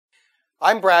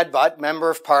I'm Brad Butt,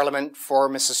 Member of Parliament for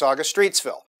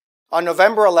Mississauga-Streetsville. On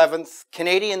November 11th,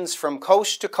 Canadians from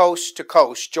coast to coast to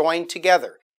coast joined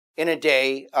together in a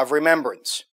day of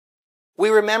remembrance. We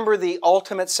remember the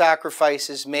ultimate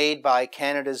sacrifices made by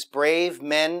Canada's brave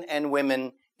men and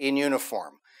women in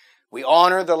uniform. We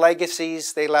honor the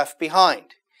legacies they left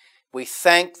behind. We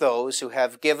thank those who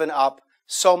have given up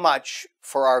so much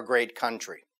for our great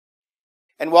country.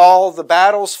 And while the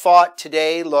battles fought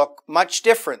today look much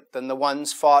different than the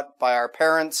ones fought by our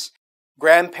parents,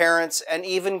 grandparents, and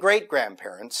even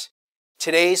great-grandparents,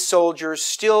 today's soldiers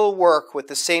still work with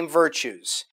the same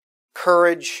virtues: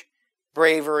 courage,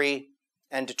 bravery,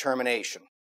 and determination.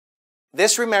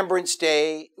 This Remembrance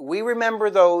Day, we remember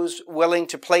those willing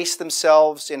to place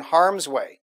themselves in harm's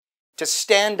way, to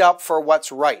stand up for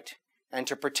what's right, and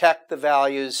to protect the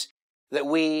values that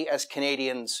we as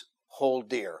Canadians hold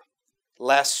dear,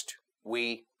 lest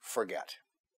we forget.